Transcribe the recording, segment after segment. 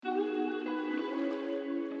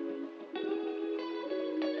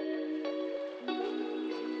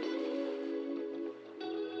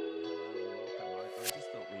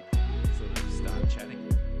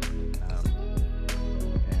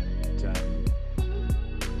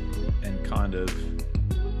kind of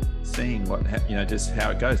seeing just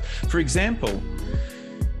how it goes. For example,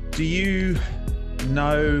 do you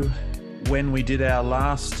know when we did our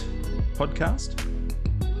last podcast?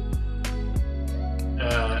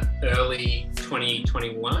 Early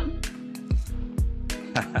 2021.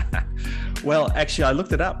 Well, actually, I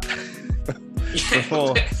looked it up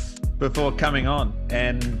before coming on,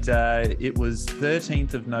 and it was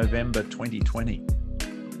 13th of November 2020.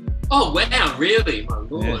 Oh wow! Really? My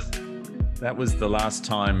lord. Yes. That was the last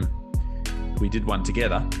time we did one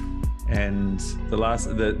together, and the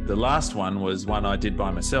last one was one I did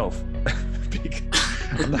by myself.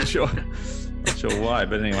 I'm not sure why,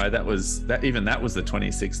 but anyway, that was the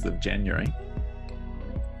 26th of January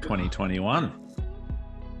 2021.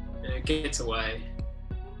 It gets away.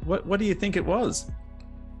 What do you think it was?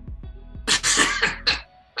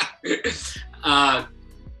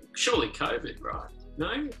 Surely COVID, right?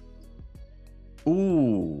 No?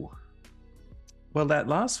 Ooh. Well, that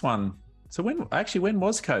last one. So when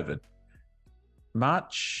was COVID?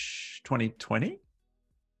 March 2020?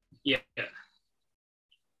 Yeah.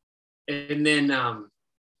 And then,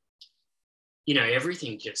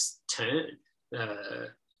 everything just turned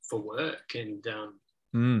for work, and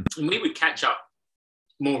we would catch up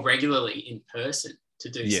more regularly in person to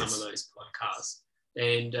do some of those podcasts,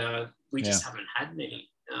 and we just haven't had many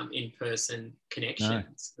in-person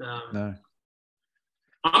connections. No.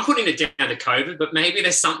 I'm putting it down to COVID, but maybe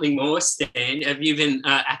there's something more, Stan. Have you been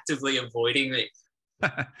actively avoiding it?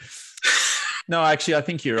 No, actually, I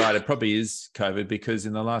think you're right. It probably is COVID, because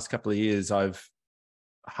in the last couple of years, I've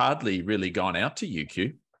hardly really gone out to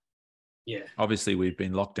UQ. Yeah. Obviously, we've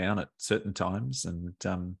been locked down at certain times, and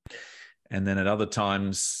then at other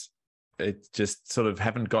times, it just sort of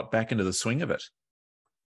haven't got back into the swing of it.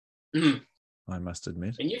 Mm. I must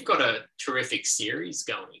admit. And you've got a terrific series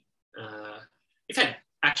going. You've had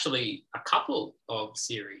actually a couple of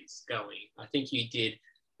series going. I think you did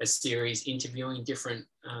a series interviewing different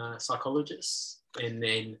psychologists, and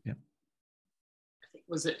then I think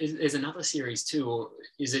there's another series too, or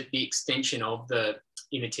is it the extension of the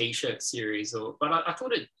In a T-shirt series? But I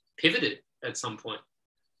thought it pivoted at some point.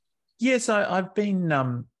 Yes, I've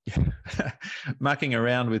been mucking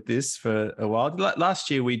around with this for a while. Last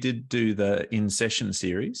year we did do the In Session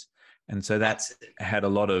series, and so that had a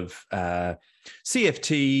lot of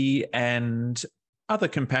CFT and other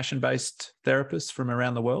compassion-based therapists from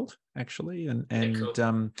around the world, actually. And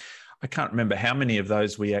cool. I can't remember how many of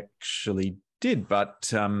those we actually did, but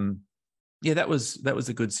that was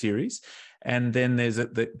a good series. And then there's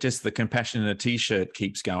just the Compassion in a T-shirt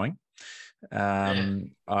keeps going.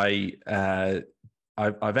 I've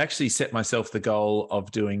actually set myself the goal of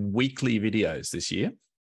doing weekly videos this year,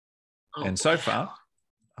 and so far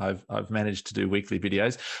I've managed to do weekly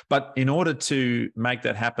videos. But in order to make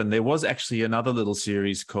that happen, there was actually another little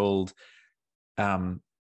series called I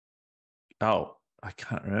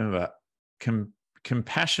can't remember,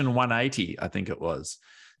 Compassion 180, I think it was.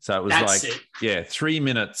 So it was 3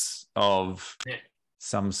 minutes of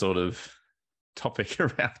some sort of topic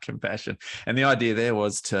around compassion. And the idea there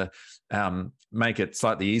was to make it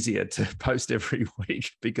slightly easier to post every week,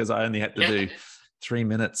 because I only had to do 3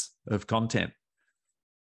 minutes of content.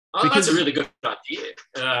 Oh, that's a really good idea.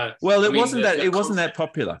 It wasn't that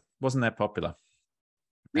popular. Wasn't that popular?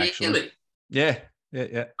 Actually. Really? Yeah.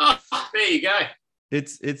 Oh, there you go.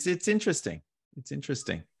 It's interesting. It's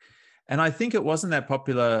interesting. And I think it wasn't that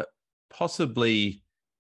popular, possibly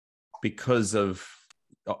because of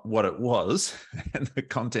what it was and the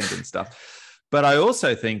content and stuff. But I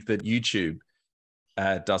also think that YouTube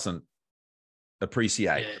doesn't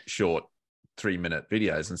appreciate short 3-minute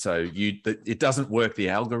videos. And so it doesn't work the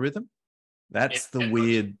algorithm. That's the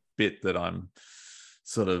weird bit that I'm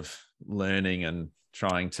sort of learning and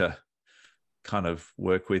trying to kind of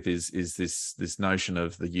work with is this notion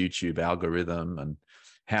of the YouTube algorithm and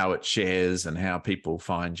how it shares and how people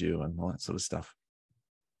find you and all that sort of stuff.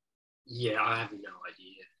 Yeah, I have no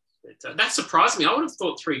idea. That surprised me. I would have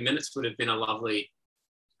thought 3 minutes would have been a lovely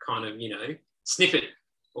kind of, snippet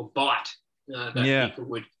or bite that people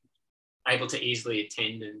would able to easily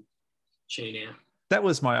attend and tune out. That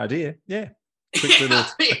was my idea. Yeah. Quick little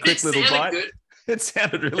bite. Good. It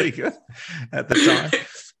sounded really good at the time.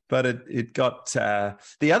 But it got...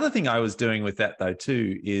 the other thing I was doing with that, though,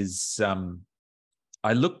 too, is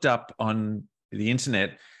I looked up on the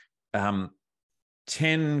internet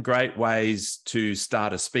 10 great ways to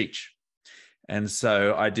start a speech. And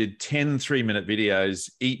so I did 10 3-minute videos,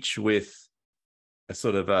 each with a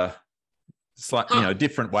sort of a slight,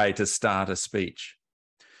 different way to start a speech.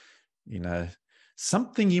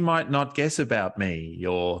 something you might not guess about me,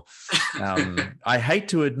 or I hate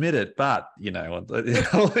to admit it, but,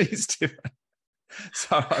 all these different.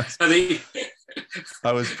 So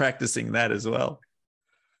I was practicing that as well.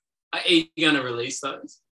 Are you going to release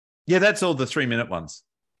those? Yeah, that's all the 3-minute ones.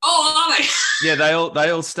 Oh, are they? Yeah,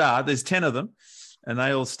 they all start. There's 10 of them, and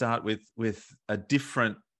they all start with a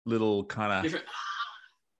different little kind of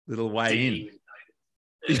little way in.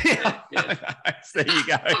 Yeah. There you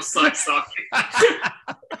go. I'm so sorry.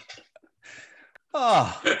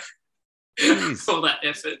 Oh, geez. All that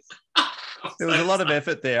effort. There was a lot of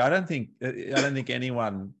effort there. I don't think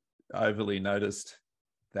anyone overly noticed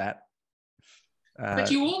that.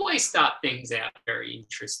 But you always start things out very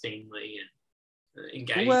interestingly and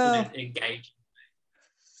engaging.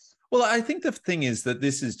 Well, I think the thing is that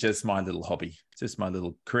this is just my little hobby, just my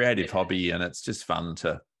little creative hobby, and it's just fun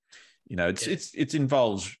to, it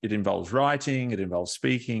involves writing, it involves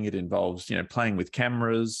speaking, it involves playing with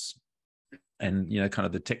cameras, and kind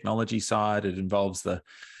of the technology side. It involves the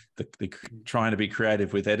trying to be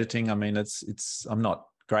creative with editing. I mean, I'm not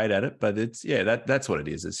great at it, but that's what it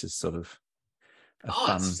is. It's just sort of a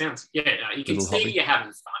fun. You can see hobby. You're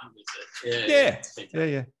having fun with it.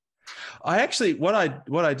 Yeah. I actually, what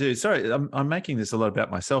I do, sorry, I'm making this a lot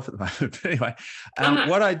about myself at the moment, but anyway,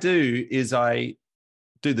 what I do is I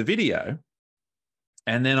do the video,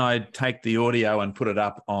 and then I take the audio and put it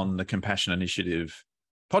up on the Compassion Initiative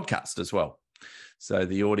podcast as well. So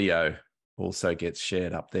the audio also gets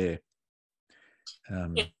shared up there.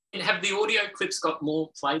 And have the audio clips got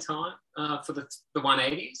more playtime for the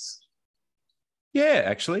 180s? Yeah,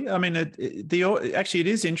 actually, I mean, it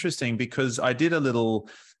is interesting, because I did a little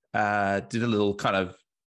kind of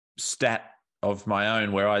stat of my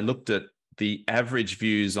own where I looked at the average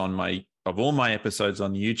views of all my episodes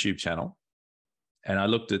on the YouTube channel, and I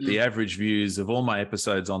looked at the average views of all my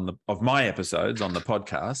episodes on the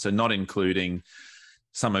podcast, so not including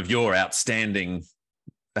some of your outstanding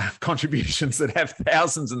contributions that have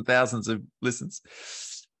thousands and thousands of listens,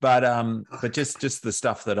 but just the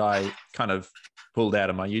stuff that I kind of pulled out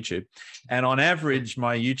of my YouTube. And on average,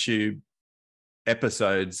 my YouTube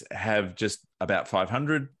episodes have just about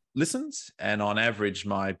 500 listens, and on average,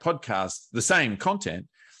 my podcast, the same content,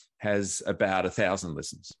 has about 1,000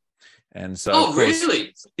 listens. And so,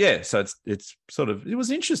 really? Yeah. So it's sort of, it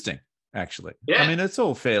was interesting, actually. Yeah. I mean, it's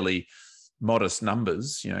all fairly modest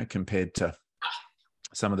numbers, compared to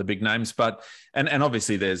some of the big names, but and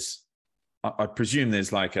obviously I presume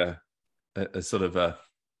there's like a sort of a,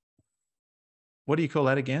 what do you call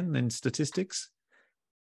that again in statistics?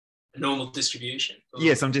 Normal distribution.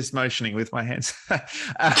 Yes, I'm just motioning with my hands.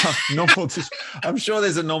 I'm sure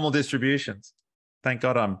there's a normal distribution. Thank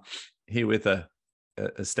God I'm here with a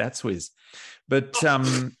stats whiz. But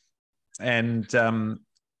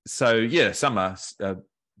so yeah, some are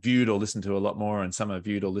viewed or listened to a lot more, and some are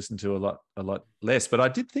viewed or listened to a lot less. But I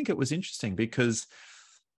did think it was interesting, because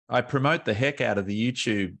I promote the heck out of the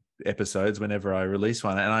YouTube episodes whenever I release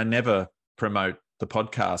one, and I never promote the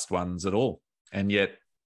podcast ones at all, and yet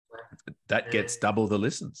that gets double the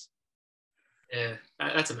listens. Yeah,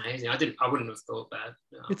 that's amazing. I wouldn't have thought that.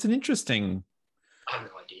 No. It's an interesting, I have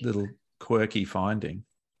no idea, little quirky finding,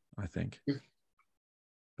 I think.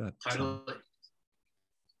 But totally.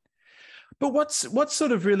 But what's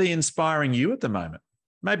sort of really inspiring you at the moment?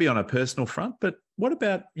 Maybe on a personal front, but what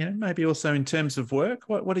about, maybe also in terms of work?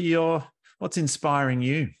 What's inspiring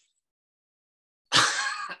you?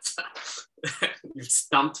 You've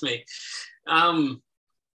stumped me.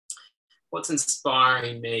 What's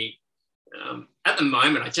inspiring me? At the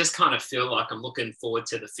moment, I just kind of feel like I'm looking forward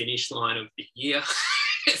to the finish line of the year.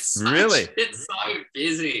 It's so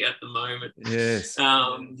busy at the moment. Yes.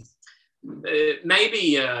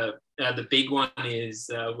 Maybe the big one is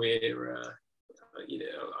where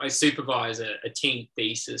I supervise a team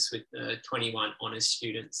thesis with 21 honours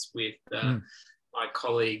students with my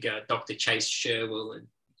colleague Dr. Chase Sherwell and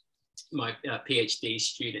my PhD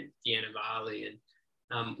student Deanna Varley, and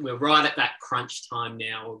we're right at that crunch time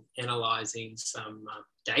now of analysing some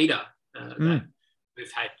data that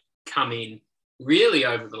we've had come in really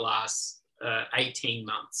over the last 18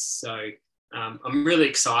 months. So I'm really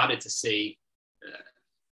excited to see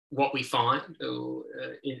what we find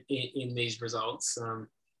in these results.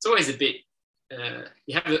 It's always a bit,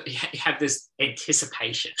 you have this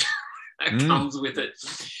anticipation that comes with it.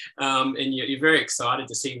 And you're very excited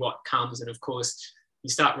to see what comes. And of course, you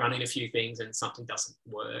start running a few things and something doesn't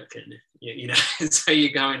work. And, so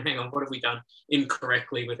you're going, hang on, what have we done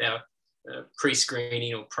incorrectly with our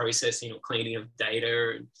pre-screening or processing or cleaning of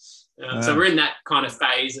data? And so we're in that kind of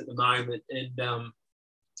phase at the moment. And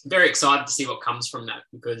very excited to see what comes from that,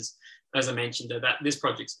 because as I mentioned, that this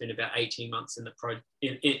project's been about 18 months in the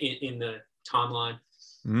timeline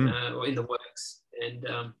or in the works, and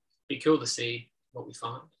be cool to see what we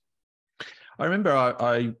find. I remember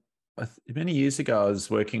I many years ago, I was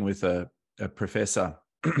working with a professor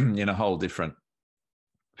in a whole different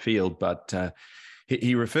field, but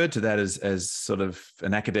he referred to that as sort of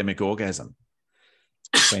an academic orgasm.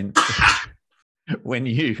 When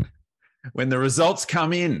the results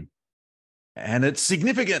come in and it's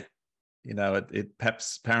significant, it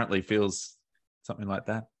apparently feels something like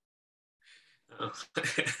that.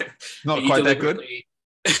 Not quite that good.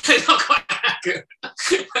 Not quite that good.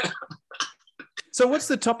 So what's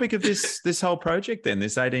the topic of this whole project then,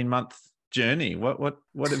 this 18-month journey? What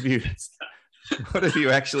have you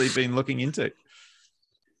actually been looking into?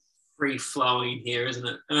 Free flowing here, isn't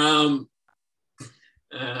it?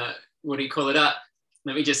 What do you call it up?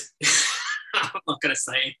 Let me just I'm not gonna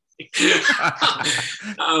say anything.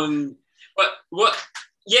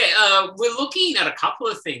 We're looking at a couple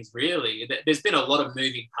of things really. There's been a lot of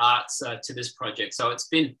moving parts to this project. So it's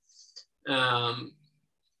been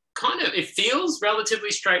it feels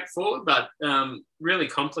relatively straightforward, but really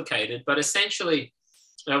complicated. But essentially,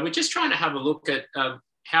 we're just trying to have a look at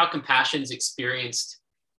how compassion is experienced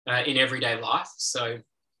in everyday life. So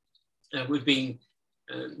we've been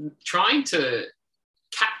trying to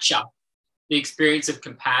capture the experience of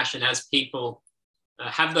compassion as people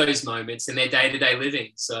have those moments in their day-to-day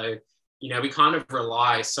living. So, we kind of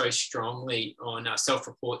rely so strongly on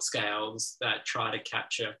self-report scales that try to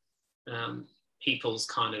capture people's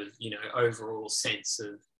kind of, overall sense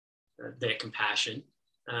of their compassion.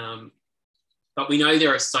 But we know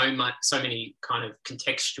there are so many kind of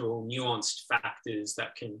contextual, nuanced factors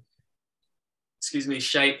that can,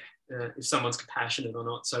 shape if someone's compassionate or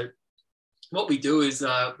not. So what we do is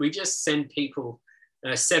we just send people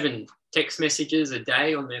 7 text messages a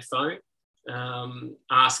day on their phone,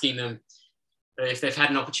 asking them if they've had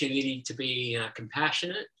an opportunity to be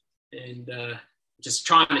compassionate, and just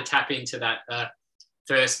trying to tap into that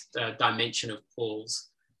first dimension of Paul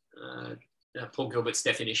Gilbert's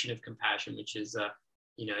definition of compassion, which is,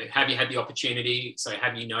 have you had the opportunity? So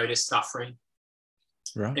have you noticed suffering?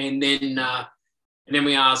 Right. And then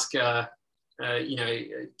we ask, did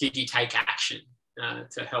you take action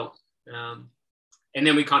to help? And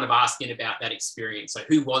then we kind of asking about that experience. So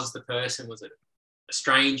who was the person? Was it a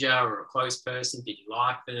stranger or a close person? Did you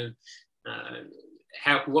like them?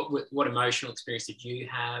 What emotional experience did you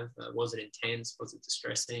have? Was it intense? Was it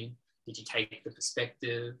distressing? Did you take the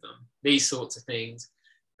perspective? These sorts of things.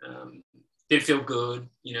 Did it feel good,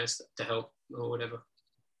 to help or whatever?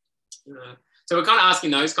 So we're kind of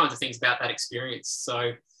asking those kinds of things about that experience.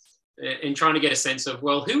 So in trying to get a sense of,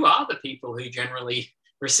 well, who are the people who generally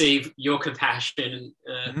receive your compassion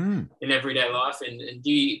in everyday life? And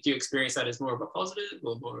do you experience that as more of a positive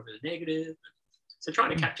or more of a negative? So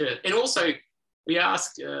trying to capture it. And also we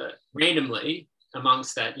ask randomly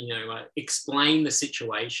amongst that, explain the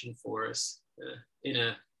situation for us in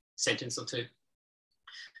a sentence or two.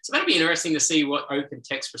 So that'll be interesting to see what open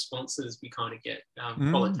text responses we kind of get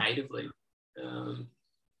qualitatively.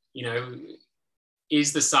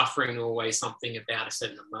 Is the suffering always something about a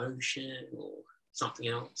certain emotion or something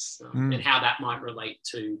else, and how that might relate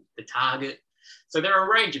to the target? So there are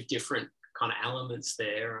a range of different kind of elements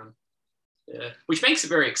there, which makes it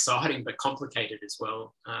very exciting but complicated as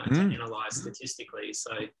well to analyze statistically.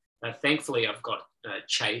 So thankfully I've got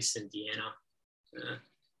Chase and Deanna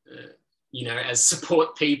as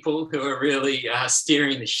support people who are really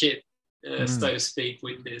steering the ship, so to speak,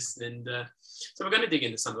 with this. And so we're going to dig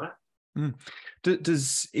into some of that.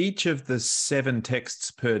 Does each of the 7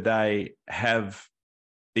 texts per day have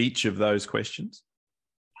each of those questions?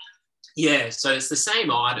 Yeah, so it's the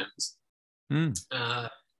same items.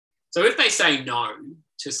 So if they say no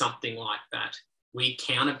to something like that, we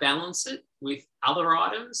counterbalance it with other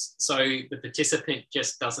items. So the participant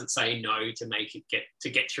just doesn't say no to make it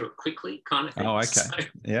get through it quickly, kind of thing. Oh, okay. So,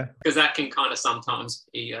 yeah. Because that can kind of sometimes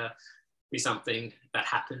be something that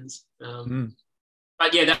happens.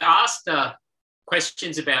 But yeah, they asked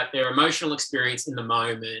questions about their emotional experience in the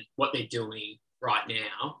moment, what they're doing right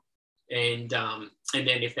now, and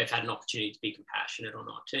then if they've had an opportunity to be compassionate or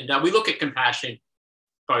not. And we look at compassion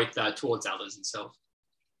both towards others and self.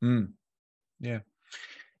 Yeah.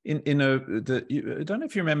 I don't know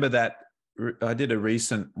if you remember that I did a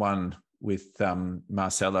recent one with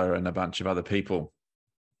Marcella and a bunch of other people,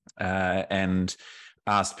 and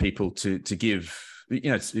asked people to give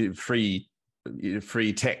free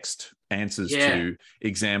text answers to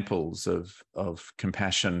examples of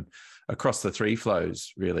compassion across the 3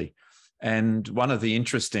 flows, really. And one of the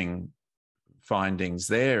interesting findings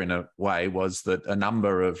there in a way was that a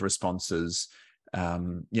number of responses,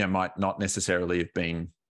 might not necessarily have been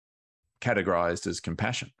categorized as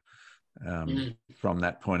compassion from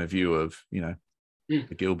that point of view of,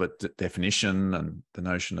 the Gilbert definition and the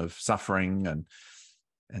notion of suffering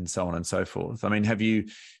and so on and so forth. I mean, have you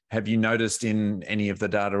noticed in any of the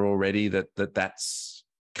data already that's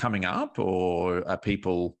coming up, or are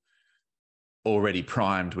people already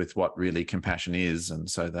primed with what really compassion is, and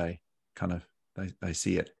so they kind of they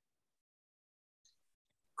see it?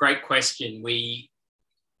 Great question. The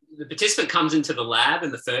participant comes into the lab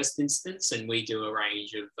in the first instance, and we do a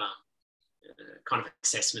range of kind of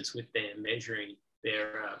assessments with them, measuring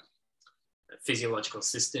their physiological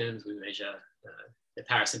systems. We measure the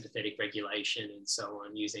parasympathetic regulation and so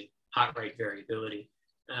on, using heart rate variability.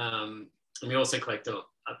 And we also collect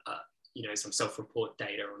some self-report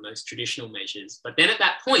data on those traditional measures. But then at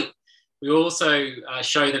that point, we also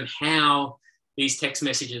show them how these text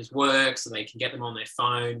messages work, so they can get them on their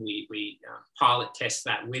phone. We pilot test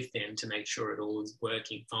that with them to make sure it all is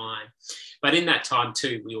working fine. But in that time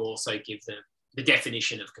too, we also give them the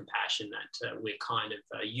definition of compassion that we're kind of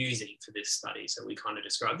using for this study. So we kind of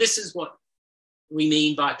describe, this is what we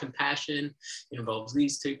mean by compassion. It involves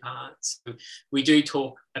these two parts. So we do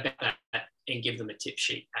talk about that and give them a tip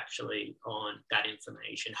sheet actually on that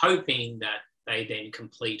information, hoping that they then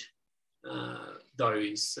complete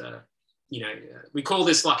those, we call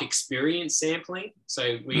this like experience sampling.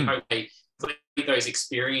 So we hope they complete those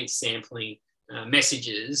experience sampling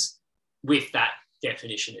messages with that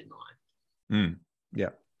definition in mind. Yeah.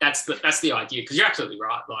 That's the idea, because you're absolutely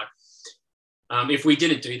right. Like, if we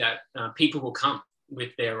didn't do that, people will come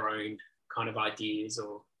with their own kind of ideas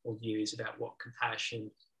or views about what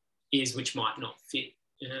compassion is, which might not fit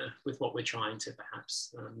with what we're trying to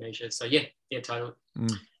perhaps measure. So yeah, totally.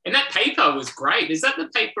 And that paper was great. Is that the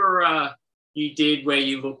paper you did where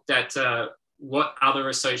you looked at what other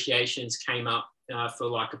associations came up for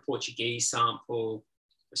like a Portuguese sample,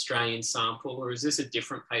 Australian sample, or is this a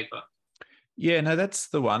different paper? Yeah, no, that's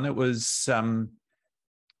the one. It was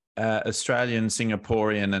Australian,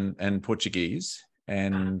 Singaporean, and Portuguese.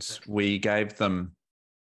 And we gave them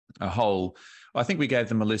I think we gave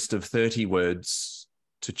them a list of 30 words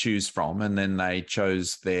to choose from. And then they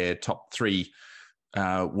chose their top 3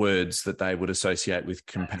 words that they would associate with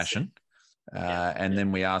compassion. And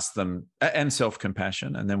then we asked them, and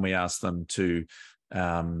self-compassion. And then we asked them to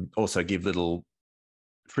also give little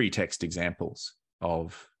free text examples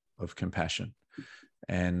of compassion.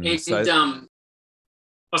 And so,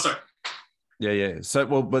 sorry. Yeah. So,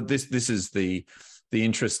 well, but this is the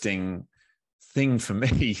interesting thing for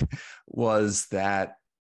me was that,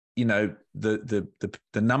 the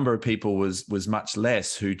number of people was much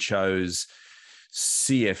less who chose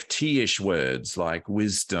CFT-ish words like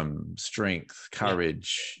wisdom, strength,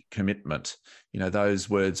 courage, commitment. Those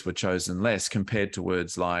words were chosen less compared to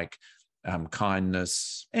words like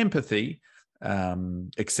kindness, empathy,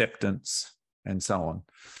 acceptance, and so on.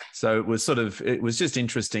 So it was just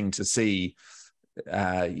interesting to see,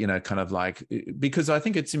 kind of like, because I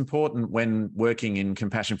think it's important when working in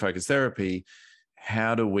compassion-focused therapy,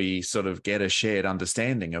 how do we sort of get a shared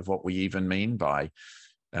understanding of what we even mean by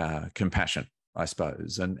compassion, I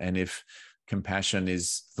suppose. And if compassion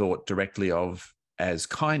is thought directly of as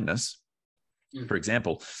kindness, for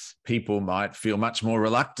example, people might feel much more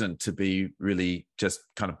reluctant to be really just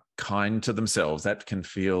kind of kind to themselves. That can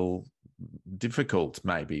feel difficult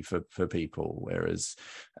maybe for people, whereas,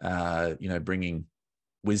 bringing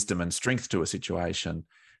wisdom and strength to a situation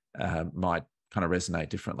might kind of resonate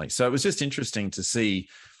differently. So it was just interesting to see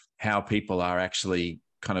how people are actually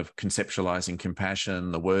kind of conceptualizing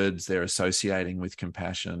compassion, the words they're associating with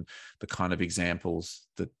compassion, the kind of examples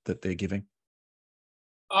that they're giving.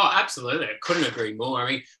 Oh, absolutely. I couldn't agree more. I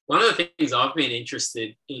mean, one of the things I've been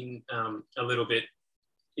interested in a little bit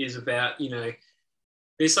is about,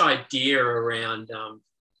 this idea around, and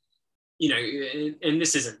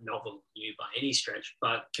this isn't novel new by any stretch,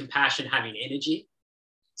 but compassion having energy.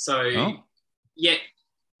 So,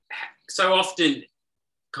 so often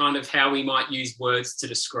kind of how we might use words to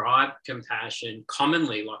describe compassion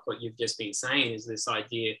commonly, like what you've just been saying, is this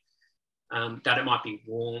idea that it might be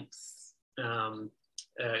warmth.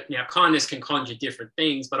 Now, kindness can conjure different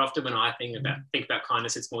things, but often when I think about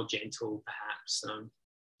kindness, it's more gentle, perhaps,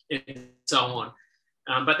 and so on.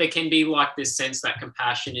 But there can be like this sense that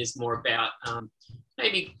compassion is more about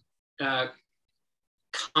maybe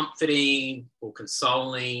comforting or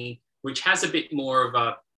consoling, which has a bit more of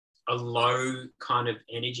a low kind of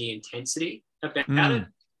energy intensity about it.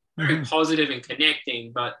 Very positive and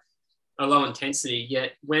connecting, but a low intensity.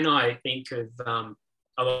 Yet when I think of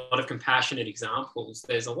a lot of compassionate examples,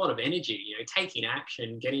 there's a lot of energy, taking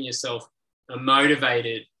action, getting yourself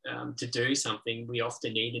motivated to do something. We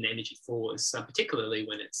often need an energy force, particularly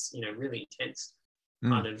when it's, really intense,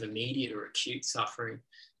 kind of immediate or acute suffering.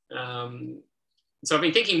 So I've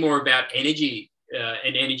been thinking more about energy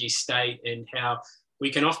and energy state, and how we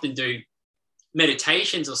can often do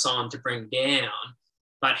meditations or so on to bring down,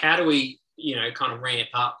 but how do we, kind of ramp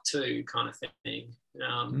up to, kind of thing,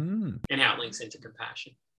 and how it links into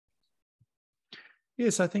compassion.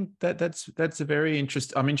 Yes, I think that's a very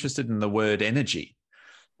interesting. I'm interested in the word energy,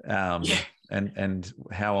 and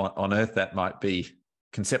how on earth that might be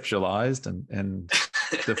conceptualized and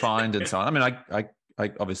defined and so on. I mean,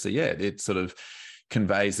 I obviously, it sort of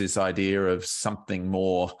conveys this idea of something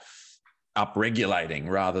more upregulating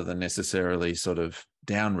rather than necessarily sort of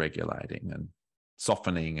downregulating and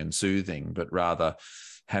softening and soothing, but rather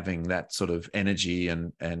having that sort of energy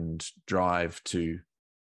and drive to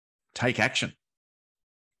take action.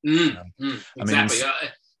 Exactly.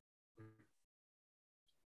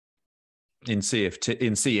 In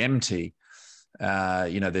CMT,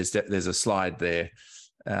 there's a slide there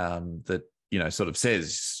that sort of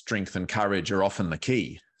says strength and courage are often the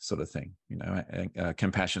key, sort of thing.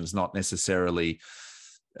 Compassion is not necessarily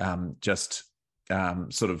just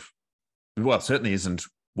sort of, well, certainly isn't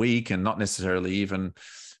weak and not necessarily even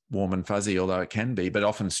warm and fuzzy, although it can be, but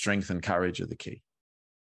often strength and courage are the key.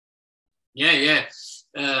 Yeah.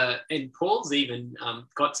 And Paul's even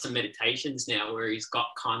got some meditations now where he's got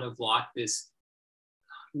kind of like this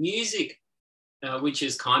music, which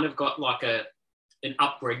has kind of got like an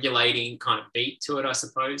upregulating kind of beat to it, I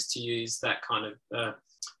suppose, to use that kind of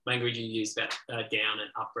language you use, that down and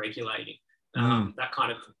upregulating. That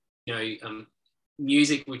kind of,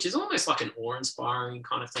 music, which is almost like an awe-inspiring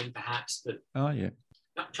kind of thing, perhaps, but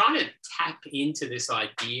trying to tap into this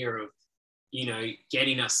idea of,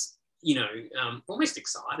 getting us, almost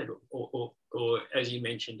excited or as you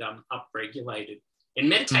mentioned, upregulated, and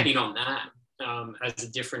meditating on that as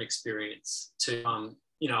a different experience to, a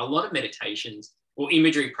lot of meditations or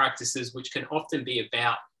imagery practices, which can often be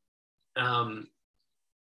about,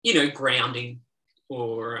 grounding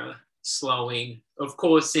or slowing. Of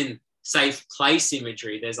course, in safe place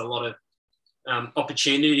imagery, there's a lot of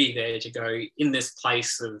opportunity there to go in this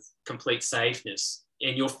place of complete safeness,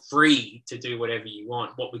 and you're free to do whatever you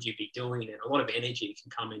want. What would you be doing? And a lot of energy can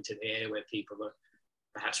come into there where people are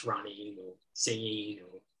perhaps running or singing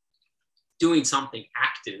or doing something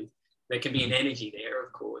active. There can be an energy there,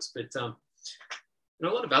 of course, but in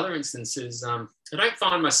a lot of other instances, I don't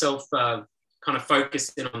find myself kind of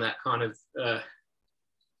focused in on that kind of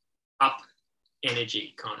up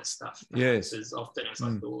energy kind of stuff. Yes, as often as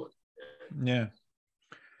I thought.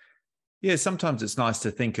 Yeah, sometimes it's nice to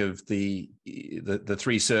think of the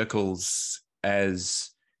three circles as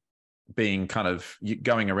being kind of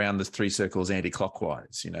going around the three circles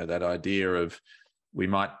anti-clockwise. That idea of we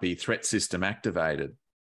might be threat system activated,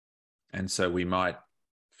 and so we might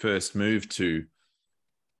first move to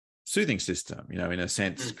soothing system, in a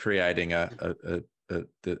sense, creating the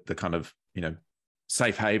kind of,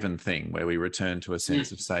 safe haven thing where we return to a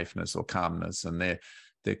sense of safeness or calmness, and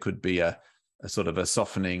there could be a sort of a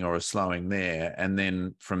softening or a slowing there, and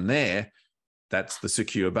then from there, that's the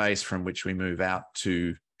secure base from which we move out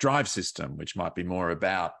to drive system, which might be more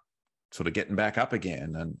about sort of getting back up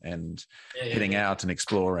again and heading out and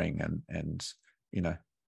exploring and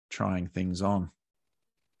trying things on.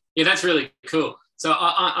 Yeah, that's really cool. So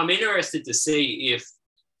I'm interested to see if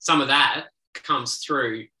some of that comes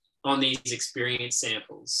through on these experience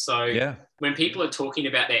samples. So when people are talking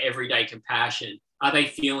about their everyday compassion, are they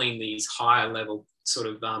feeling these higher level sort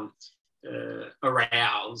of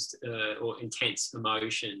aroused or intense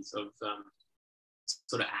emotions of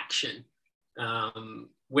sort of action?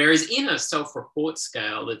 Whereas in a self-report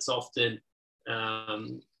scale, it's often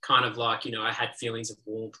kind of like, I had feelings of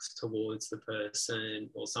warmth towards the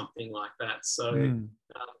person or something like that. So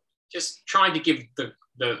just trying to give the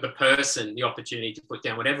person the opportunity to put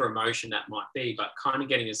down whatever emotion that might be, but kind of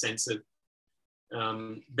getting a sense of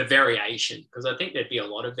the variation, because I think there'd be a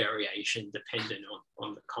lot of variation dependent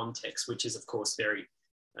on the context, which is of course very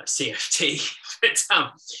CFT. But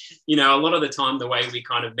a lot of the time the way we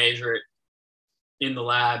kind of measure it in the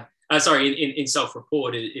lab, in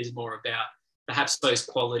self-report is more about perhaps those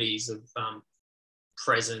qualities of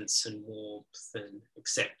presence and warmth and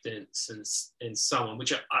acceptance and so on,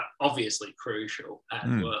 which are obviously crucial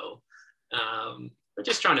as well. But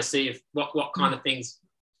just trying to see if what kind of things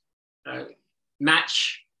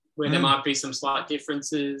match where there might be some slight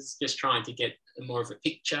differences, just trying to get more of a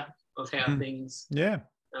picture of how things go.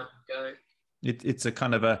 It's a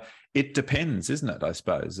kind of it depends, isn't it? I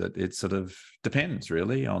suppose it sort of depends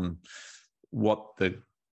really on what the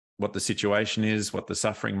situation is, what the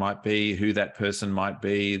suffering might be, who that person might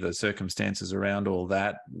be, the circumstances around all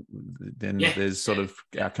that. Then there's sort of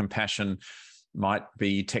our compassion might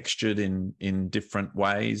be textured in different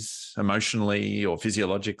ways, emotionally or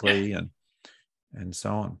physiologically, and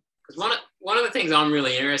so on. Because one of the things I'm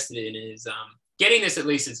really interested in is getting this at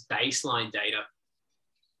least as baseline data.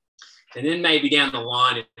 And then maybe down the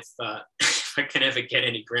line, if I can ever get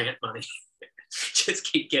any grant money, just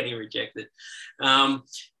keep getting rejected.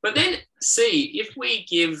 But then see if we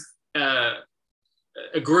give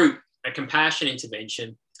a group a compassion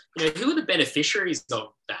intervention, who are the beneficiaries of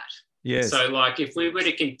that? Yes. So like if we were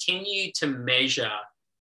to continue to measure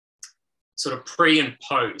sort of pre and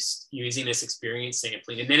post using this experience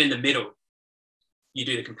sampling, and then in the middle, you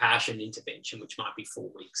do the compassion intervention, which might be 4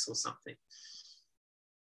 weeks or something.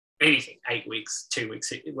 Anything, 8 weeks, 2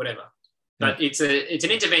 weeks, whatever. But it's an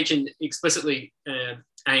intervention explicitly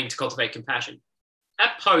aimed to cultivate compassion.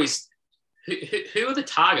 At post, who are the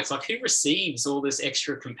targets? Like who receives all this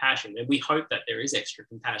extra compassion? And we hope that there is extra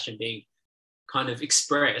compassion being kind of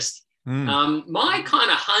expressed. My kind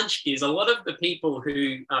of hunch is a lot of the people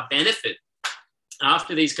who benefit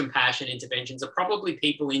after these compassion interventions are probably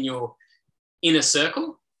people in your inner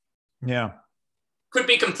circle. Yeah. Could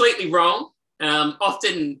be completely wrong.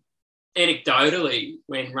 Often anecdotally,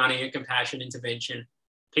 when running a compassion intervention,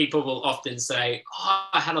 people will often say, oh,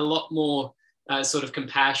 I had a lot more sort of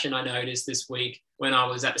compassion I noticed this week when I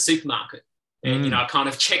was at the supermarket. And, I kind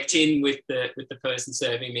of checked in with the person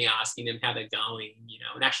serving me, asking them how they're going,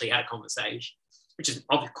 and actually had a conversation, which is,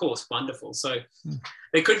 of course, wonderful. So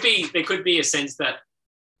there could be a sense that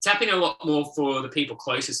it's happening a lot more for the people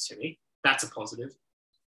closest to me. That's a positive.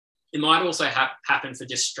 It might also happen for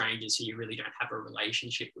just strangers who you really don't have a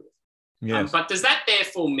relationship with. Yes. But does that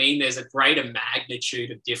therefore mean there's a greater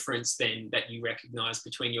magnitude of difference than that you recognise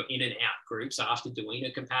between your in and out groups after doing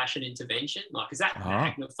a compassion intervention? Like, is that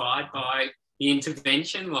magnified by the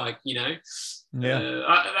intervention? Like, that's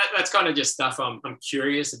kind of just stuff I'm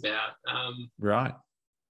curious about. Right.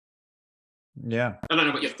 Yeah. I don't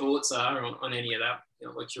know what your thoughts are on any of that.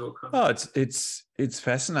 What's your kind of... it's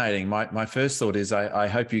fascinating. My first thought is I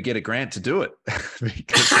hope you get a grant to do it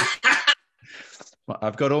because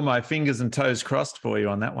I've got all my fingers and toes crossed for you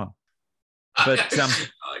on that one. But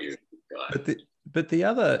but the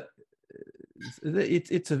other,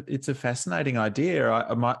 it's a fascinating idea.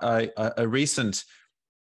 A recent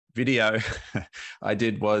video I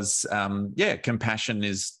did was compassion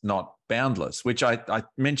is not boundless, which I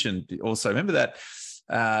mentioned also. Remember that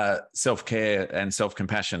self-care and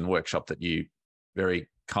self-compassion workshop that you very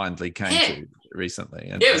kindly came to recently?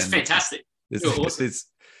 And, it was fantastic.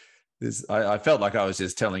 I felt like I was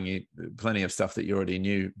just telling you plenty of stuff that you already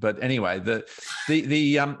knew. But anyway,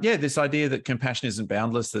 this idea that compassion isn't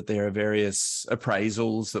boundless, that there are various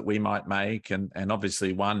appraisals that we might make, and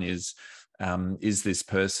obviously one is this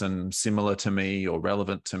person similar to me or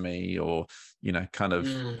relevant to me, or kind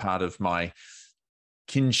of part of my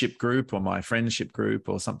kinship group or my friendship group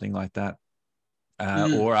or something like that,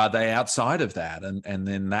 or are they outside of that? And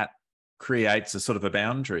then that creates a sort of a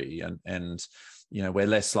boundary, and we're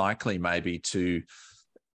less likely maybe to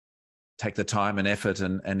take the time and effort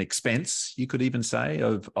and expense, you could even say,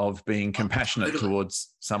 of being compassionate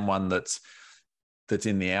towards someone that's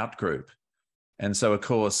in the out group. And so, of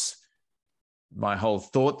course, my whole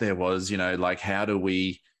thought there was, like, how do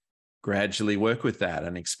we gradually work with that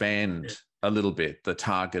and expand a little bit the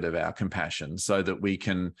target of our compassion so that we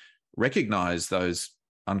can recognize those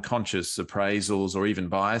unconscious appraisals or even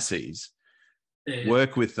biases,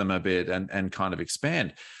 work with them a bit and kind of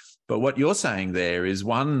expand. But what you're saying there is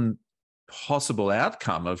one possible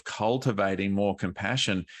outcome of cultivating more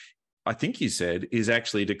compassion, I think you said, is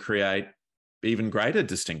actually to create even greater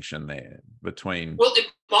distinction there between... Well, it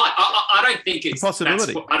might. I don't think it's... a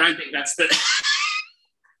possibility. I don't think that's the...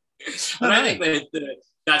 I don't think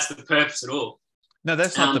that's the purpose at all. No,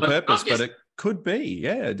 that's not the purpose, but it could be.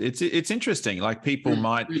 Yeah, it's interesting. Like, people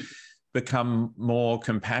might become more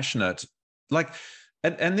compassionate. Like,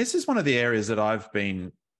 and this is one of the areas that I've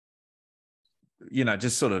been,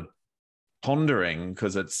 just sort of pondering,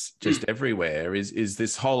 because it's just everywhere, is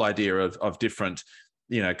this whole idea of different,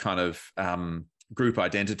 kind of group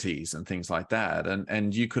identities and things like that.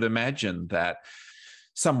 And you could imagine that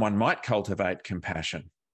someone might cultivate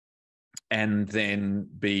compassion and then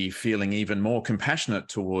be feeling even more compassionate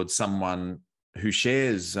towards someone who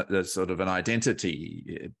shares a sort of an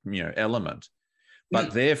identity, element,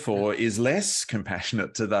 but therefore is less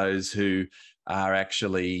compassionate to those who are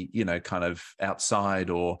actually, kind of outside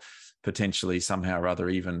or potentially somehow or other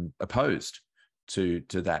even opposed to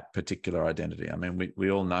that particular identity. I mean,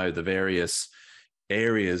 we all know the various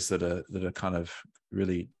areas that are kind of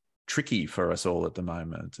really tricky for us all at the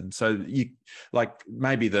moment. And so you like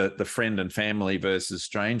maybe the friend and family versus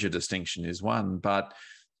stranger distinction is one, but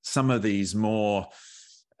some of these more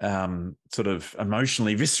sort of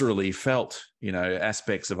emotionally, viscerally felt,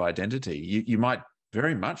 aspects of identity, you might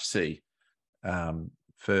very much see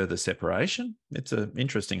further separation. It's an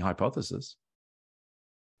interesting hypothesis.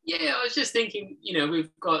 Yeah, I was just thinking, we've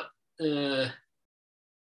got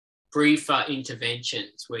briefer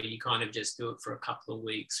interventions where you kind of just do it for a couple of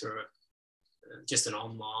weeks, or just an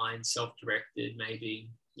online self-directed, maybe,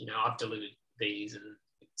 I've delivered these and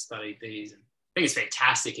studied these, and I think it's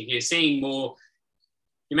fantastic. If you're seeing more,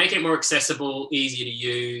 you're making it more accessible, easier to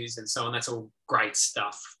use, and so on. That's all great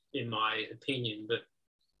stuff, in my opinion. But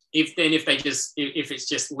if it's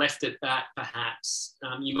just left at that, perhaps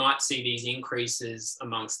you might see these increases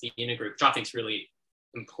amongst the inner group, which I think is really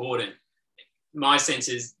important. My sense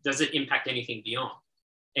is, does it impact anything beyond?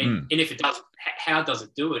 And if it does, how does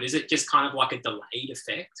it do it? Is it just kind of like a delayed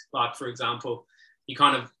effect? Like, for example, you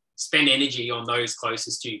kind of spend energy on those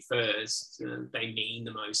closest to you first. They mean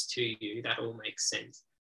the most to you. That all makes sense.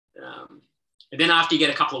 And then after you get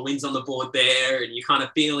a couple of wins on the board there, and you're kind of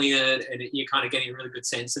feeling it, and you're kind of getting a really good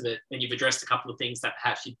sense of it, and you've addressed a couple of things that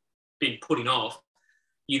perhaps you've been putting off,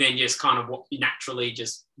 you then just kind of naturally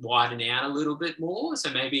just widen out a little bit more.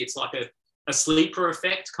 So maybe it's like a sleeper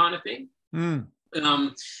effect kind of thing.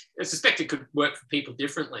 I suspect it could work for people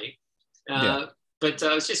differently. But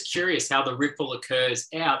I was just curious how the ripple occurs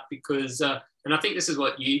out, because, and I think this is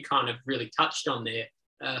what you kind of really touched on there,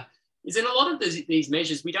 is in a lot of these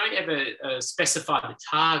measures, we don't ever specify the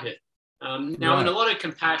target. Now, in a lot of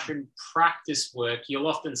compassion practice work, you'll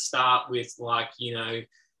often start with the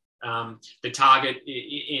target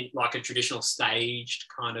in like a traditional staged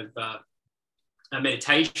kind of a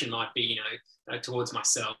meditation might be, towards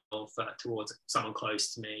myself, towards someone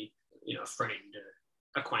close to me, a friend,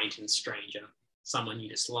 acquaintance, stranger, someone you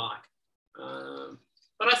dislike.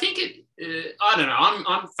 But I think I don't know,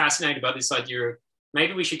 I'm fascinated by this idea of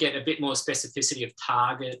maybe we should get a bit more specificity of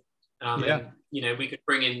target. And, we could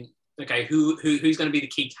bring in, okay, who's going to be the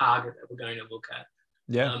key target that we're going to look at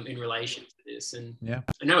in relation to this. And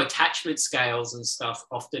I know attachment scales and stuff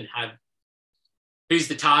often have who's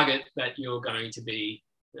the target that you're going to be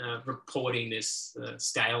reporting this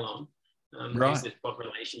scale on. Who's what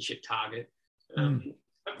relationship target.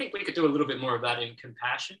 I think we could do a little bit more of that in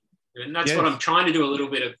compassion. And that's what I'm trying to do a little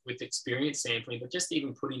bit of with experience sampling, but just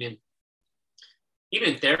even putting in,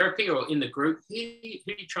 even in therapy or in the group, who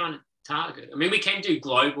are you trying to target? I mean, we can do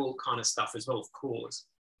global kind of stuff as well, of course,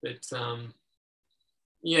 but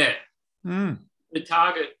the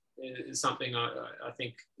target is something I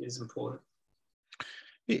think is important.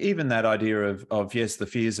 Even that idea of yes, the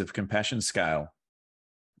fears of compassion scale,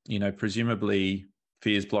 presumably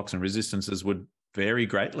fears, blocks, and resistances would vary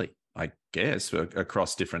greatly, I guess,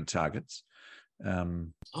 across different targets.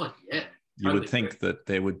 You would think that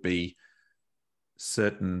there would be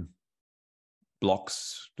certain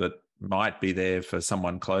blocks that might be there for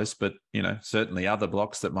someone close, but certainly other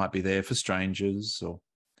blocks that might be there for strangers. Or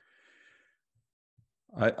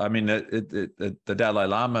I mean, the Dalai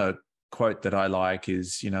Lama quote that I like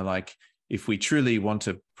is, like, if we truly want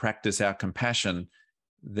to practice our compassion,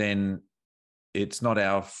 then it's not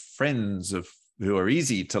our friends who are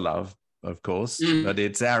easy to love, of course, but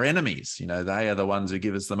it's our enemies. They are the ones who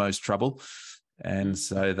give us the most trouble, and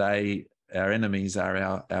so our enemies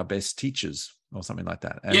are our best teachers, or something like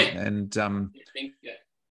that.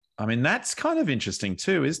 I mean, that's kind of interesting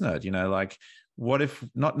too, isn't it? Like, what if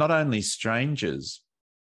not only strangers,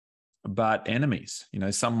 but enemies,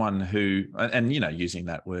 someone who, and, using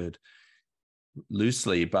that word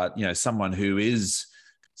loosely, but, someone who is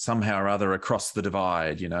somehow or other across the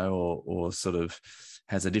divide, or sort of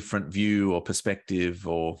has a different view or perspective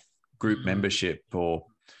or group membership, or,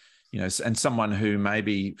 and someone who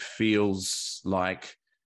maybe feels like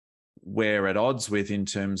we're at odds with in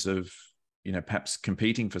terms of, perhaps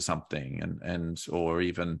competing for something and or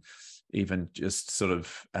even just sort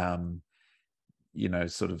of,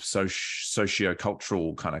 sort of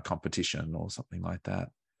socio-cultural kind of competition or something like that.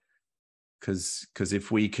 Because if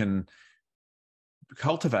we can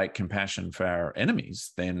cultivate compassion for our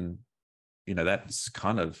enemies, then, that's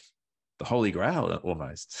kind of the holy grail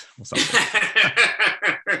almost, or something.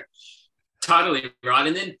 Totally right.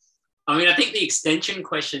 And then, I mean, I think the extension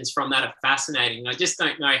questions from that are fascinating. I just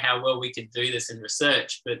don't know how well we could do this in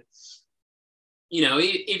research, but,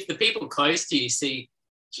 if the people close to you see,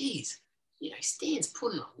 geez, Stan's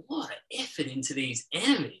putting a lot of effort into these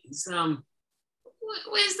enemies.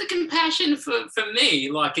 Where's the compassion for me,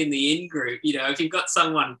 like in the in-group? If you've got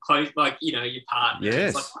someone close, like, your partner,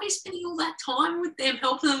 it's like, why are you spending all that time with them,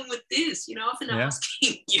 helping them with this? I've been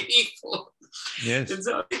asking you for. Yes. And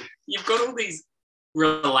so you've got all these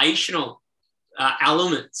relational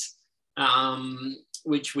elements,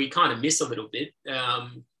 which we kind of miss a little bit.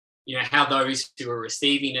 How those who are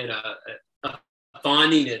receiving it are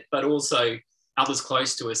finding it, but also others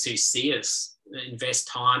close to us who see us invest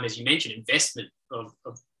time, as you mentioned, investment of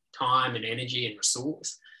time and energy and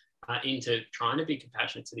resource into trying to be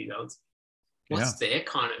compassionate to these others. What's their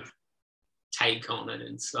kind of take on it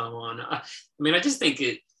and so on? I just think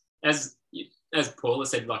it, as Paula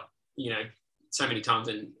said, like, so many times,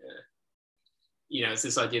 and it's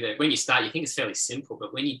this idea that when you start, you think it's fairly simple,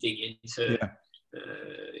 but when you dig into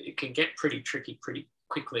it can get pretty tricky pretty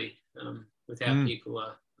quickly with how people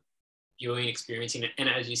are viewing, experiencing it, and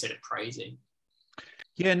as you said, praising.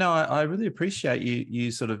 Yeah, no, I really appreciate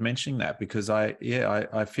you sort of mentioning that, because I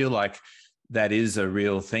feel like that is a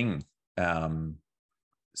real thing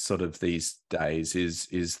sort of these days,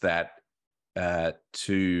 is that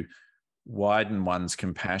to widen one's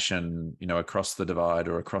compassion, across the divide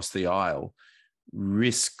or across the aisle,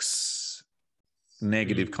 risks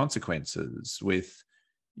negative consequences with,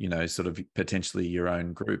 sort of potentially your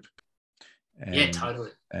own group. And,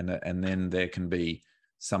 totally. And then there can be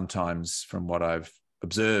sometimes, from what I've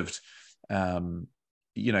observed, kind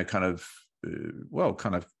of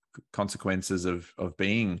consequences of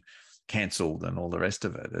being cancelled and all the rest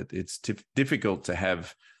of it. It's difficult to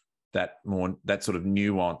have that sort of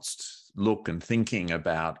nuanced look and thinking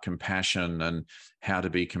about compassion and how to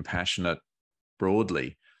be compassionate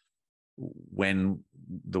broadly when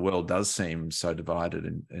the world does seem so divided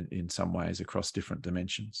in some ways across different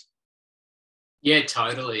dimensions. Yeah,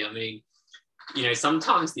 totally.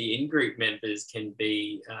 Sometimes the in-group members can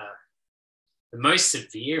be the most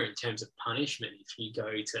severe in terms of punishment if you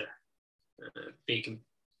go to be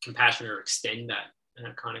compassionate or extend that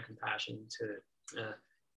kind of compassion to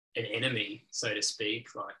an enemy, so to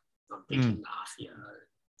speak. Like, I'm thinking mafia,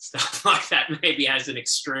 stuff like that, maybe as an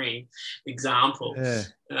extreme example.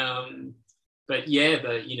 But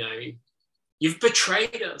you've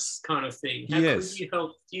betrayed us kind of thing. How could you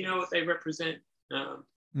help? Do you know what they represent?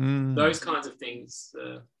 Those kinds of things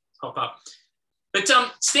pop up. But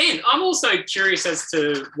Stan, I'm also curious as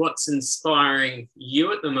to what's inspiring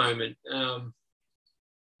you at the moment.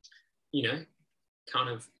 Kind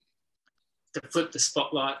of to flip the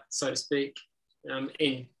spotlight, so to speak,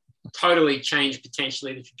 and totally change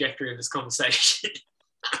potentially the trajectory of this conversation.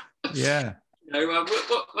 Yeah.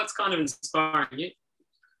 What's kind of inspiring you?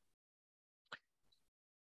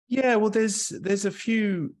 Yeah, well, there's a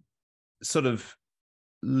few sort of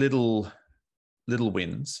little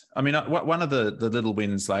wins. One of the little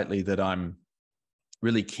wins lately that I'm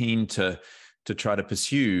really keen to try to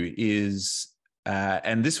pursue is,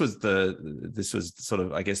 and this was sort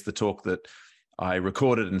of, I guess, the talk that I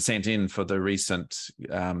recorded and sent in for the recent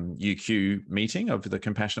UQ meeting of the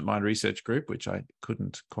Compassionate Mind Research Group, which I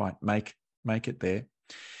couldn't quite make it there.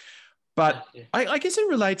 But I guess it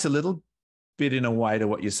relates a little bit in a way to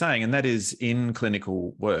what you're saying, and that is in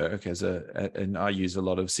clinical work and I use a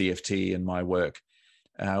lot of CFT in my work.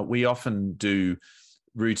 We often do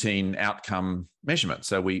routine outcome measurement.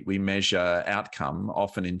 So we measure outcome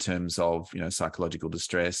often in terms of, psychological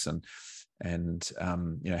distress and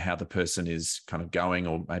how the person is kind of going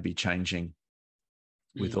or maybe changing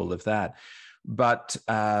with all of that. But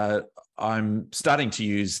I'm starting to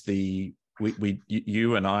use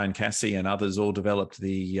you and I and Cassie and others all developed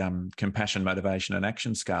the compassion, motivation and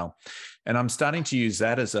action scale. And I'm starting to use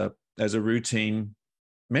that as a routine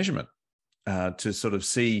measurement to sort of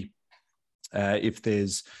see if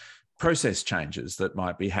there's process changes that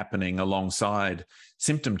might be happening alongside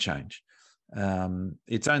symptom change.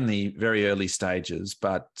 It's only very early stages,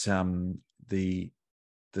 but the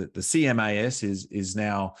CMAS is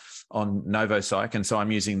now on NovoPsych, and so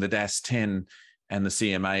I'm using the DAS-10 and the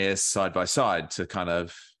CMAS side by side to kind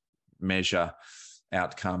of measure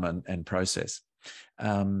outcome and process.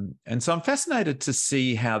 And so I'm fascinated to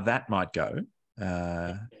see how that might go.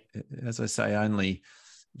 As I say, only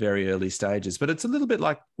very early stages, but it's a little bit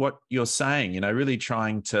like what you're saying, really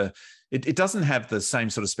trying to, it doesn't have the same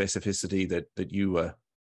sort of specificity that you were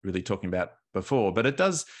really talking about before, but it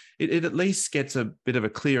at least gets a bit of a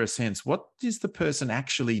clearer sense. What is the person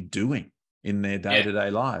actually doing in their day-to-day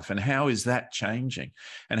life, and how is that changing,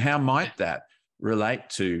 and how might that relate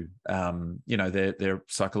to their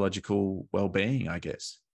psychological well-being, I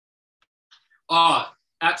guess?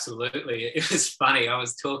 absolutely. It was funny. I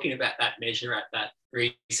was talking about that measure at that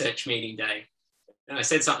research meeting day. And I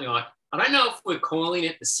said something like, I don't know if we're calling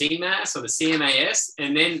it the CMAS or the CMAS.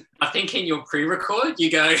 And then I think in your pre-record,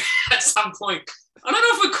 you go at some point, I don't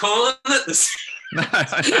know if we're calling it the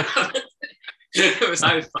CMAS. No. It was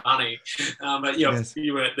so funny. But yes.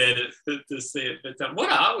 You weren't there to see it. But what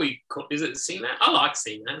are we called? Is it CMAS? I like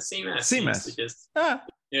CMAS. CMAS. Just, yeah.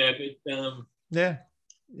 But, yeah.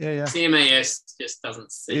 CMAS just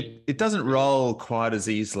doesn't seem... It doesn't roll quite as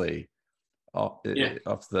easily off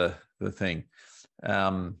the thing.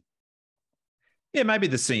 Maybe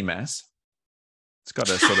the CMAS. It's got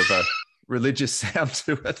a sort of a religious sound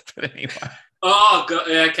to it, but anyway. Oh, God.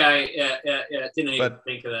 Okay. Yeah. Didn't even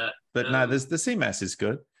think of that. But no, the CMAS is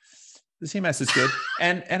good. The CMAS is good,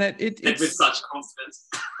 and it's with such confidence.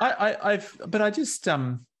 I just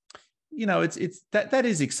it's that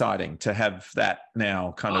is exciting to have that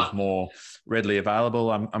now kind of more readily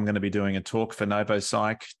available. I'm going to be doing a talk for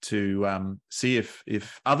NovoPsych to see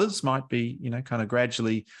if others might be kind of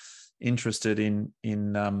gradually interested in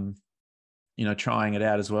trying it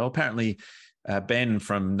out as well. Apparently, Ben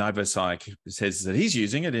from NovoPsych says that he's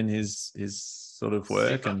using it in his sort of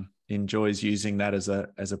work and enjoys using that as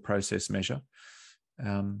a process measure.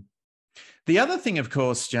 The other thing, of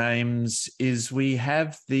course, James, is we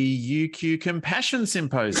have the UQ Compassion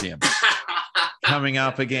Symposium coming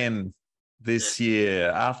up again this year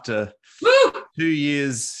after 2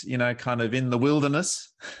 years, kind of in the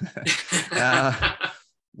wilderness.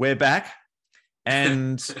 We're back,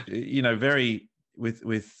 and very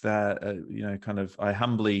with kind of, I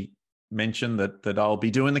humbly mention that I'll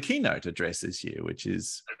be doing the keynote address this year, which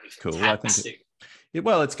is cool. Fantastic. I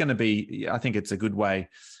think it's going to be. I think it's a good way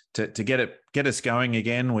to get us going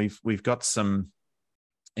again. We've got some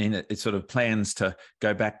sort of plans to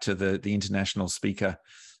go back to the international speaker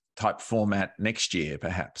type format next year,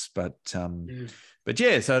 perhaps. But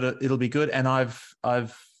yeah, so it'll be good. And I'm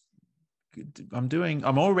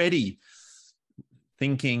already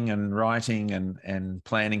thinking and writing and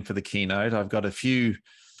planning for the keynote. I've got a few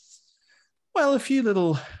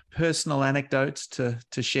little personal anecdotes to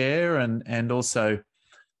share, and also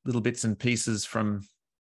little bits and pieces from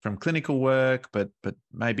clinical work, but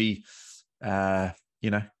maybe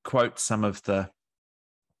quote some of the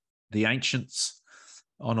ancients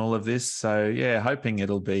on all of this. So yeah, hoping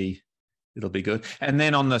it'll be good. And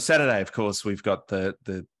then on the Saturday, of course, we've got the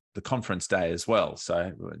conference day as well.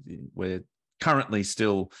 So we're currently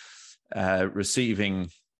still receiving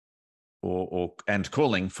and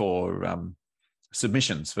calling for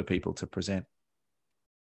submissions for people to present.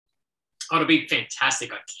 Oh, it'll be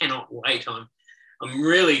fantastic. I cannot wait. I'm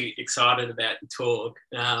really excited about the talk.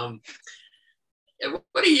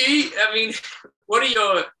 What are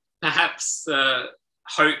your perhaps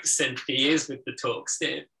hopes and fears with the talk,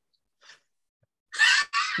 Stan?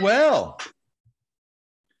 Well,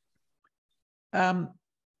 I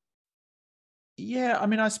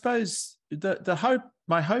suppose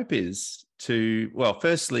my hope is to,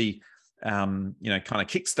 firstly, kind of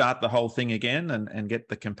kickstart the whole thing again and get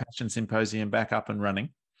the Compassion Symposium back up and running.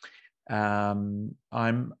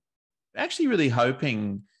 I'm actually really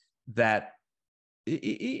hoping that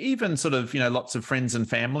even sort of, lots of friends and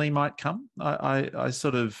family might come. I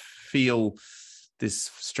sort of feel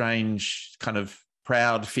this strange kind of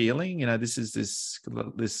proud feeling. This is this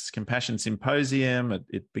Compassion Symposium.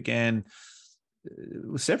 It began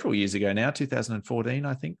several years ago now. 2014,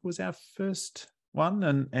 I think, was our first one,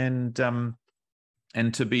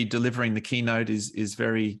 and to be delivering the keynote is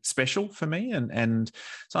very special for me, and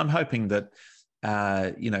so I'm hoping that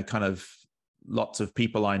kind of lots of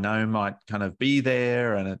people I know might kind of be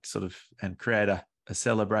there, and it sort of and create a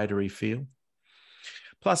celebratory feel.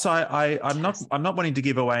 Plus, I'm not wanting to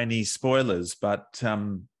give away any spoilers, but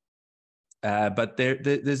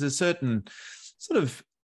there's a certain sort of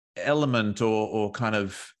element or kind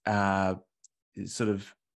of sort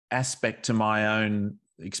of aspect to my own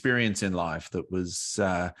experience in life that was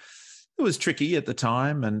it was tricky at the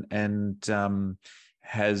time, and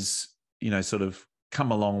has sort of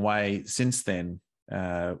come a long way since then,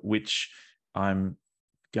 which I'm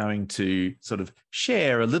going to sort of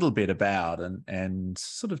share a little bit about and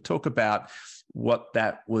sort of talk about what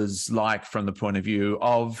that was like from the point of view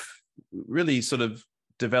of really sort of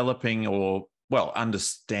developing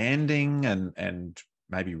understanding and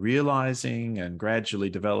maybe realizing and gradually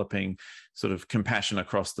developing sort of compassion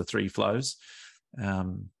across the three flows.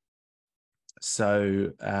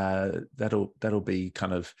 So that'll be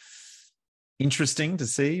kind of interesting to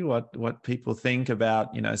see what people think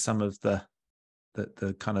about some of the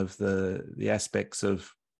kind of the aspects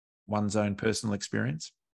of one's own personal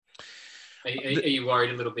experience. Are you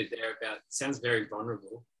worried a little bit there about? Sounds very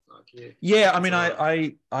vulnerable. Like yeah, I mean,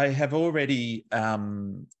 I have already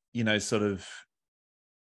sort of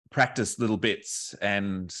practiced little bits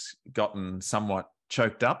and gotten somewhat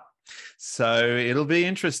choked up. So it'll be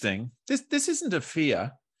interesting. This isn't a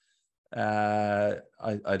fear. I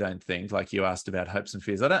don't think, like you asked about hopes and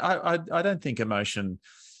fears. I don't think emotion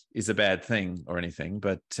is a bad thing or anything,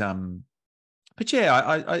 but yeah,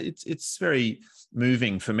 it's very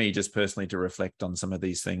moving for me just personally to reflect on some of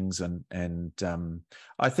these things, and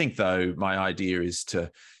I think though my idea is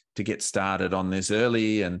to get started on this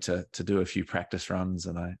early and to do a few practice runs,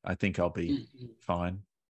 and I think I'll be fine.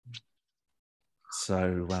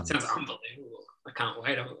 So sounds unbelievable. I can't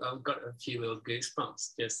wait. I've got a few little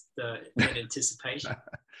goosebumps just in anticipation.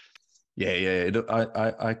 Yeah.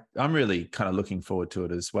 I'm really kind of looking forward to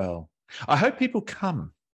it as well. I hope people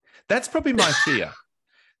come. That's probably my fear.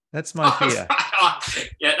 That's my fear.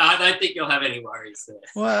 Yeah, I don't think you'll have any worries there.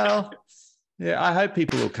 Well, yeah, I hope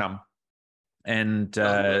people will come. And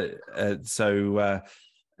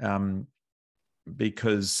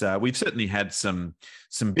because we've certainly had some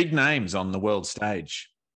big names on the world stage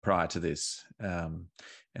prior to this, and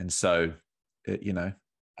so I'm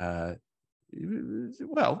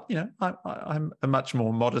a much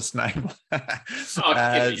more modest name. Well,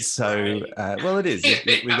 it is.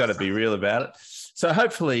 We've got to be real about it. So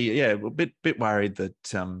hopefully, yeah, we're a bit worried that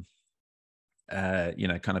kind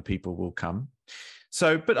of people will come.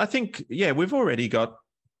 So, but I think, yeah, we've already got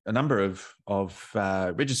a number of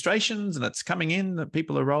registrations, and it's coming in, that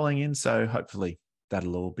people are rolling in. So hopefully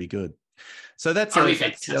that'll all be good. So that's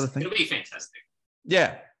the other thing. It'll be fantastic.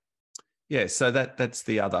 Yeah. So that's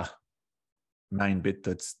the other main bit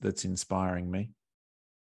that's inspiring me.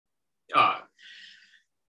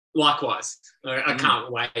 Likewise, I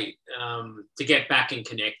can't wait to get back and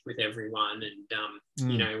connect with everyone, and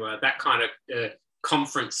that kind of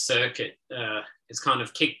conference circuit is kind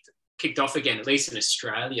of kicked off again, at least in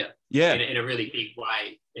Australia, in a really big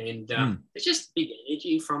way. And there's just big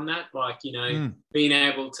energy from that, like, being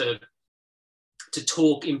able to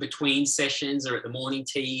talk in between sessions or at the morning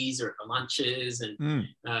teas or at the lunches, and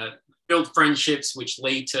build friendships which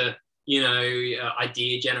lead to,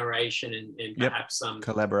 idea generation and perhaps some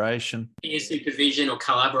collaboration, peer supervision or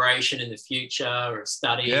collaboration in the future, or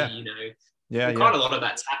study, quite a lot of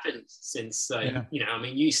that's happened since,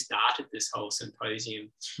 you started this whole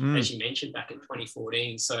symposium, as you mentioned, back in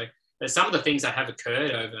 2014. So there's some of the things that have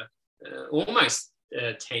occurred over almost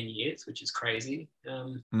 10 years, which is crazy.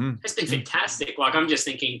 It's been fantastic. Like, I'm just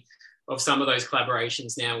thinking of some of those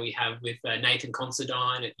collaborations now we have with Nathan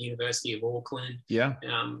Considine at the University of Auckland,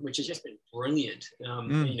 which has just been brilliant.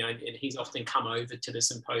 And he's often come over to the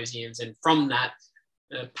symposiums, and from that,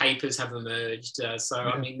 papers have emerged. I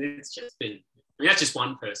mean, it's just been, that's just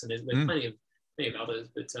one person. There's plenty of others,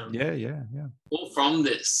 but all from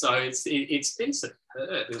this. So it's been superb.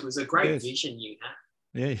 It was a great vision you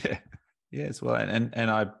had. Yes, well,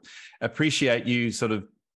 and I appreciate you sort of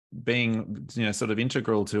being sort of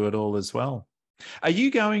integral to it all as well. Are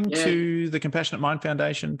you going to the Compassionate Mind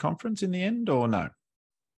Foundation conference in the end, or no?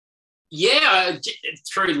 Yeah,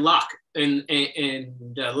 through luck and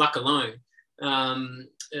luck alone.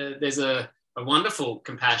 There's a wonderful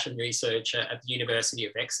compassion researcher at the University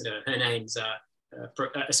of Exeter. Her name's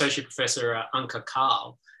Associate Professor Anka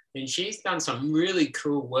Karl, and she's done some really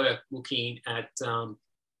cool work looking at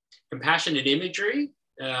compassionate imagery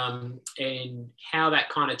and how that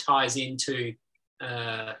kind of ties into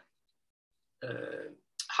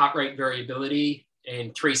heart rate variability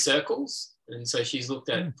and 3 circles. And so she's looked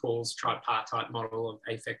at Paul's tripartite model of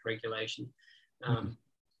affect regulation. And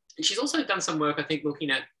she's also done some work, I think,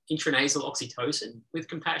 looking at intranasal oxytocin with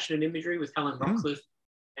compassionate imagery with Helen Rockcliffe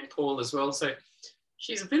and Paul as well. So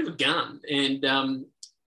she's a bit of a gun. And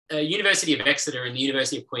University of Exeter and the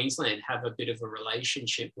University of Queensland have a bit of a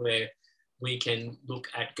relationship where we can look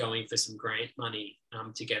at going for some grant money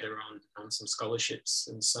together on some scholarships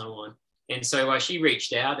and so on. And so she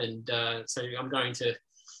reached out, and so I'm going to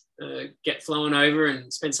get flown over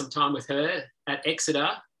and spend some time with her at Exeter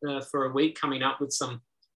for a week, coming up with some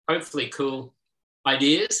hopefully cool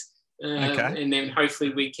ideas. And then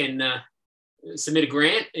hopefully we can submit a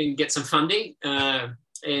grant and get some funding.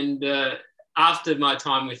 And after my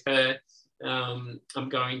time with her, I'm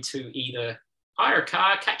going to either hire a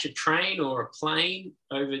car, catch a train or a plane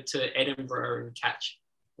over to Edinburgh and catch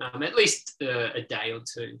at least a day or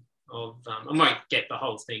two of, I won't get the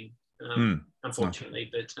whole thing, unfortunately,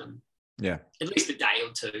 but at least a day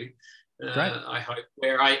or two, I hope,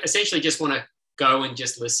 where I essentially just want to go and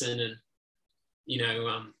just listen and,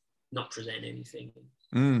 not present anything.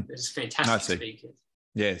 There's fantastic speakers.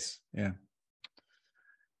 Yes, yeah.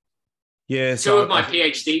 Yeah. Two of my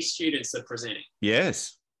PhD students are presenting.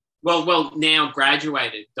 Yes. Well, now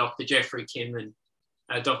graduated, Dr. Jeffrey Kim and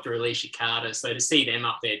Dr. Alicia Carter. So to see them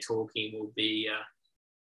up there talking will be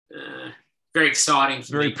very exciting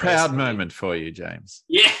for me. Very proud personally. moment for you, James.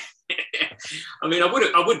 Yeah. I mean,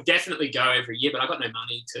 I would definitely go every year, but I got no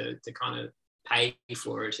money to kind of pay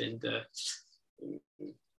for it. And,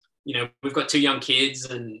 you know, we've got 2 young kids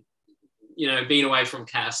and, you know, being away from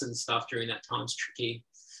Cass and stuff during that time's tricky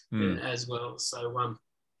as well. So,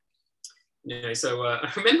 you know, so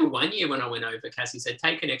I remember one year when I went over, Cassie said,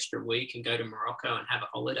 take an extra week and go to Morocco and have a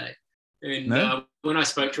holiday. And when I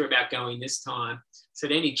spoke to her about going this time, I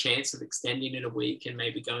said, any chance of extending it a week and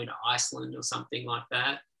maybe going to Iceland or something like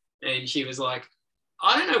that? And she was like,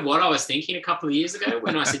 I don't know what I was thinking a couple of years ago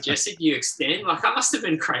when I suggested you extend. Like, I must have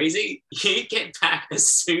been crazy. You get back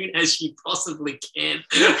as soon as you possibly can.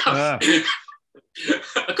 I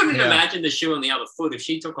couldn't imagine the shoe on the other foot if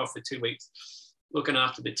she took off for 2 weeks looking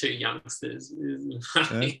after the 2 youngsters.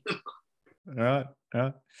 Right.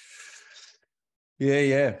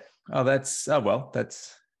 Yeah. Oh, that's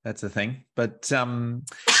a thing. But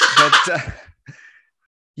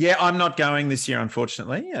yeah, I'm not going this year,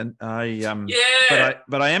 unfortunately, and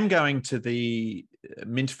but I am going to the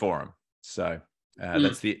Mint Forum. So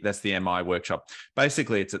that's the MI workshop.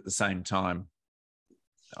 Basically, it's at the same time.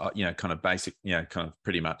 You know, kind of basic. You know, kind of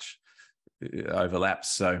pretty much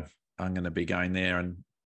overlaps. So I'm going to be going there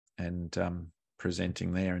and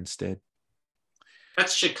presenting there instead.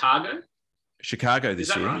 That's Chicago. Chicago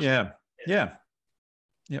this year. Right? Yeah.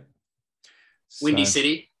 Yep. Windy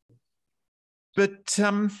City. But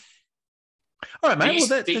all right, mate.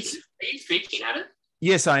 Are you speaking at it?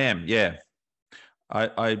 Yes, I am. Yeah,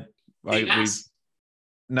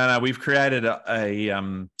 we've created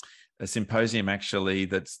a symposium actually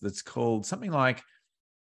that's called something like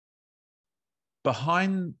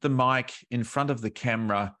Behind the Mic, in Front of the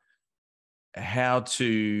Camera: How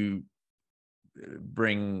to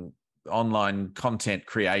Bring Online Content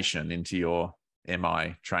Creation into Your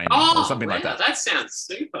MI Training, or something like that. That sounds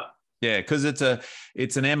super. Yeah, because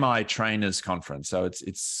it's an MI trainers conference, so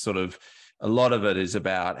it's sort of a lot of it is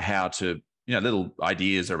about how to, you know, little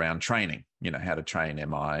ideas around training, you know, how to train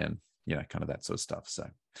MI and, you know, kind of that sort of stuff. So,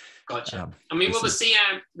 gotcha. I mean, well, the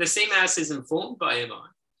CMAS is informed by MI.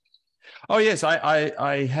 Oh yes,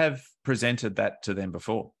 I have presented that to them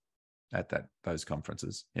before at those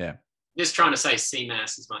conferences. Yeah. Just trying to say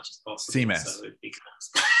CMAS as much as possible. CMAS.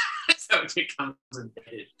 So it becomes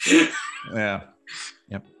embedded. Yeah.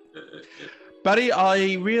 Yep. Buddy,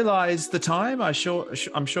 I realise the time. I'm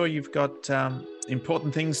sure you've got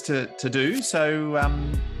important things to do. So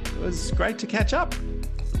it was great to catch up.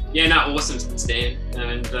 Yeah, no, awesome, Stan.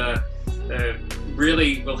 And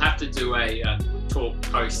really, we'll have to do a talk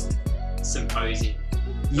post symposium.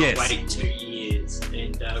 Yes. Wait 2 years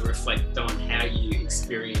and reflect on how you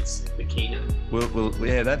experienced the keynote. Well,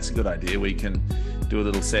 yeah, that's a good idea. We can do a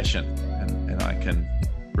little session and I can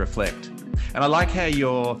reflect. And I like how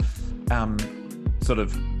you're sort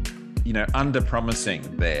of, you know,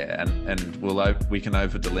 under-promising there, and we can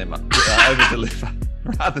over-deliver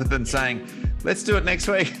rather than saying, let's do it next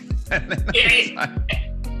week.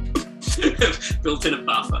 Built in a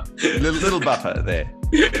buffer. Little buffer there.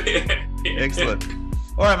 Excellent.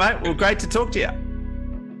 All right, mate. Well, great to talk to you.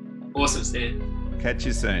 Awesome, Stan. Catch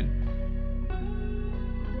you soon.